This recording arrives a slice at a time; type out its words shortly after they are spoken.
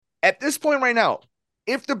At this point right now,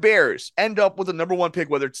 if the Bears end up with a number one pick,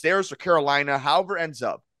 whether it's theirs or Carolina, however it ends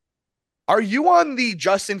up, are you on the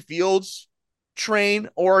Justin Fields train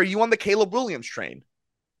or are you on the Caleb Williams train?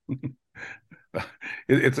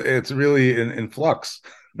 It's really in flux.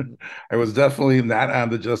 I was definitely not on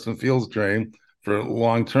the Justin Fields train for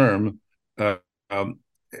long term uh, um,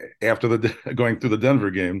 after the going through the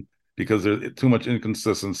Denver game because there's too much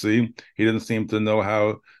inconsistency. He didn't seem to know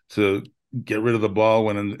how to get rid of the ball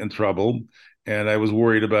when in trouble, and I was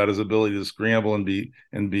worried about his ability to scramble and be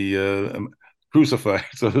crucified,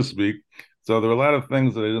 so to speak. So there were a lot of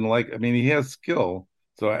things that I didn't like. I mean, he has skill.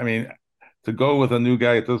 So I mean, to go with a new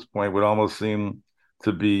guy at this point would almost seem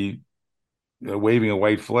to be waving a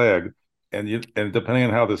white flag. And depending on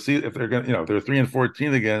how the season, if they're going, if they're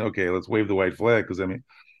 3-14 again, okay, let's wave the white flag because I mean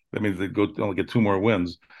that means they go only get two more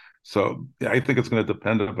wins. So yeah, I think it's going to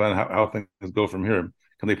depend upon how things go from here.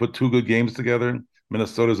 Can they put two good games together?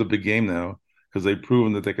 Minnesota's a big game now because they've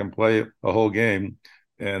proven that they can play a whole game.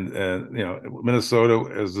 And Minnesota,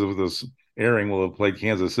 as of this airing, will have played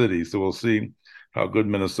Kansas City, so we'll see how good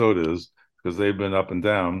Minnesota is because they've been up and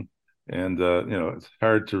down. And it's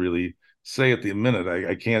hard to really say at the minute.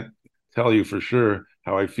 I can't tell you for sure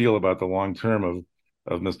how I feel about the long term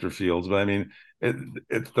of Mr. Fields, but I mean,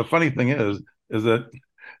 it's the funny thing is that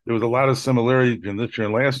there was a lot of similarity between this year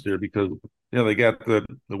and last year because they got the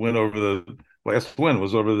win over the last win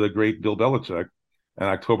was over the great Bill Belichick on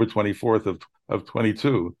October 24th of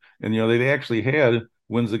 22, and they actually had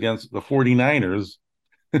wins against the 49ers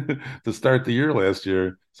to start the year last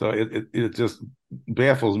year. So it just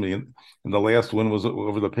baffles me. And the last one was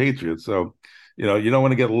over the Patriots. So, you don't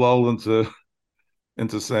want to get lulled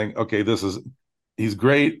into saying, okay, he's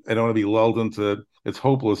great. I don't want to be lulled into it's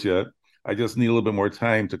hopeless yet. I just need a little bit more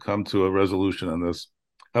time to come to a resolution on this.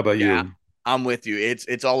 How about Yeah, you? I'm with you.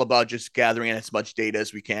 It's all about just gathering as much data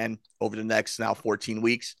as we can over the next now 14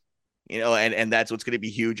 weeks. And that's what's going to be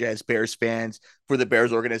huge as Bears fans for the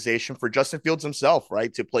Bears organization, for Justin Fields himself,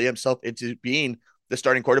 right? To play himself into being the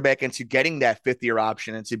starting quarterback and to getting that fifth year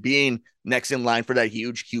option and to being next in line for that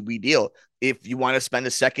huge QB deal. If you want to spend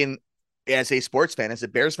a second as a sports fan, as a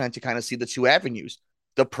Bears fan, to kind of see the two avenues,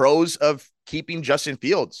 the pros of keeping Justin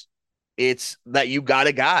Fields, it's that you got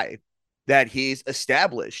a guy that he's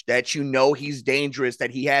established, that he's dangerous,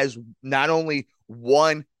 that he has not only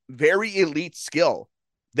one very elite skill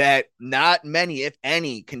that not many, if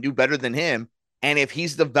any, can do better than him. And if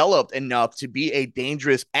he's developed enough to be a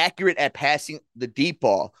dangerous, accurate at passing the deep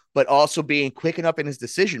ball, but also being quick enough in his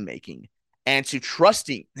decision making and to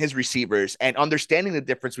trusting his receivers and understanding the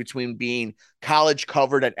difference between being college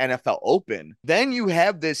covered and NFL open, then you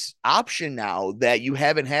have this option now that you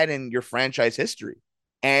haven't had in your franchise history.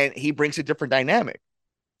 And he brings a different dynamic.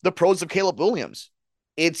 The pros of Caleb Williams.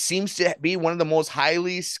 It seems to be one of the most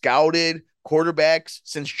highly scouted quarterbacks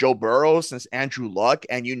since Joe Burrow, since Andrew Luck,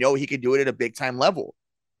 and he can do it at a big time level.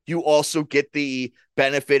 You also get the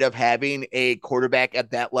benefit of having a quarterback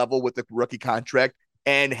at that level with a rookie contract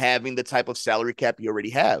and having the type of salary cap you already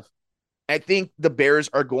have. I think the Bears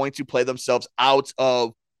are going to play themselves out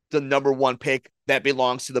of the number one pick that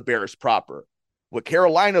belongs to the Bears proper. What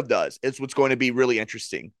Carolina does is what's going to be really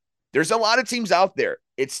interesting. There's a lot of teams out there.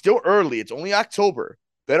 It's still early, it's only October,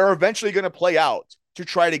 that are eventually going to play out to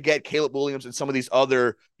try to get Caleb Williams and some of these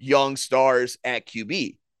other young stars at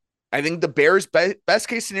QB. I think the Bears' best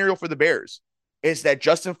case scenario for the Bears is that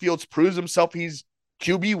Justin Fields proves himself he's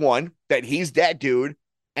QB1, that he's that dude,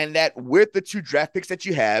 and that with the two draft picks that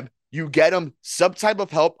you have, you get him some type of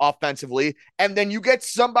help offensively, and then you get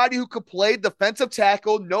somebody who could play defensive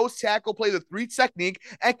tackle, nose tackle, play the three technique,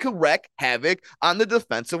 and could wreak havoc on the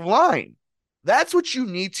defensive line. That's what you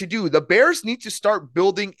need to do. The Bears need to start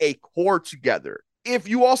building a core together. If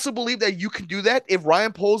you also believe that you can do that, if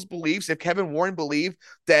Ryan Poles believes, if Kevin Warren believes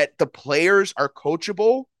that the players are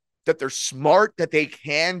coachable, that they're smart, that they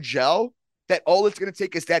can gel, that all it's going to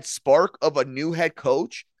take is that spark of a new head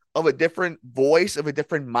coach, of a different voice, of a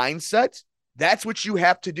different mindset. That's what you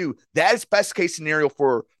have to do. That is best case scenario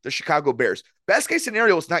for the Chicago Bears. Best case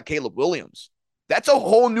scenario is not Caleb Williams. That's a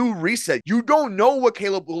whole new reset. You don't know what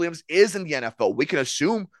Caleb Williams is in the NFL. We can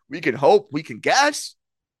assume, we can hope, we can guess.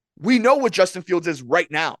 We know what Justin Fields is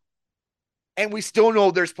right now. And we still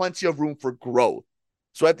know there's plenty of room for growth.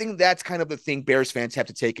 So I think that's kind of the thing Bears fans have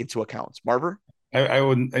to take into account. Marver? I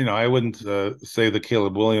wouldn't say that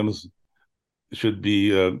Caleb Williams should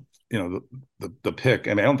be the pick.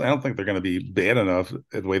 I mean, I don't think they're going to be bad enough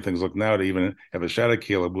at the way things look now to even have a shot at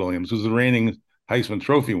Caleb Williams, who's the reigning Heisman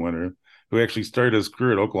Trophy winner, who actually started his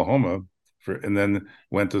career at Oklahoma and then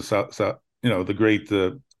went to South the great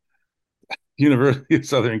University of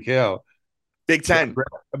Southern Cal. Big Ten.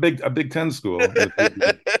 A Big Ten school.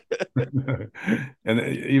 And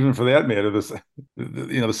even for that matter,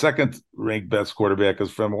 the second ranked best quarterback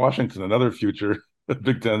is from Washington, another future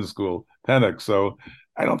Big Ten school, Penix. So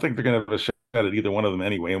I don't think they're going to have a shot at either one of them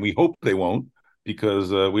anyway, and we hope they won't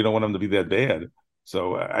because we don't want them to be that bad.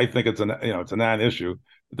 So I think it's a non-issue.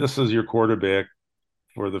 This is your quarterback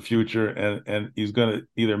for the future, and he's going to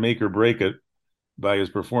either make or break it by his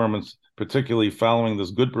performance, particularly following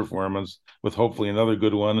this good performance with hopefully another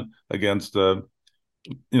good one against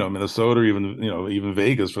Minnesota, or even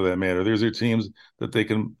Vegas for that matter. These are teams that they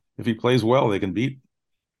can, if he plays well, they can beat.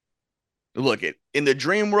 Look, in the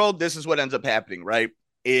dream world, this is what ends up happening, right?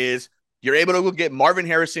 Is you're able to go get Marvin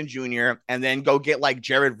Harrison Jr. and then go get like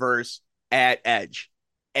Jared Verse at edge.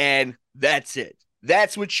 And that's it.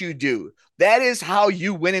 That's what you do. That is how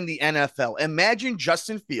you win in the NFL. Imagine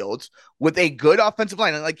Justin Fields with a good offensive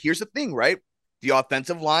line. And like, here's the thing, right? The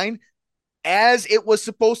offensive line, as it was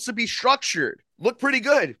supposed to be structured, looked pretty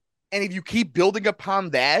good. And if you keep building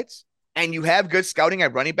upon that and you have good scouting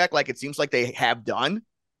at running back, like it seems like they have done,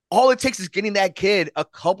 all it takes is getting that kid a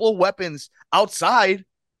couple of weapons outside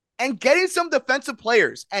and getting some defensive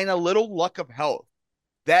players and a little luck of health.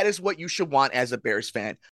 That is what you should want as a Bears fan.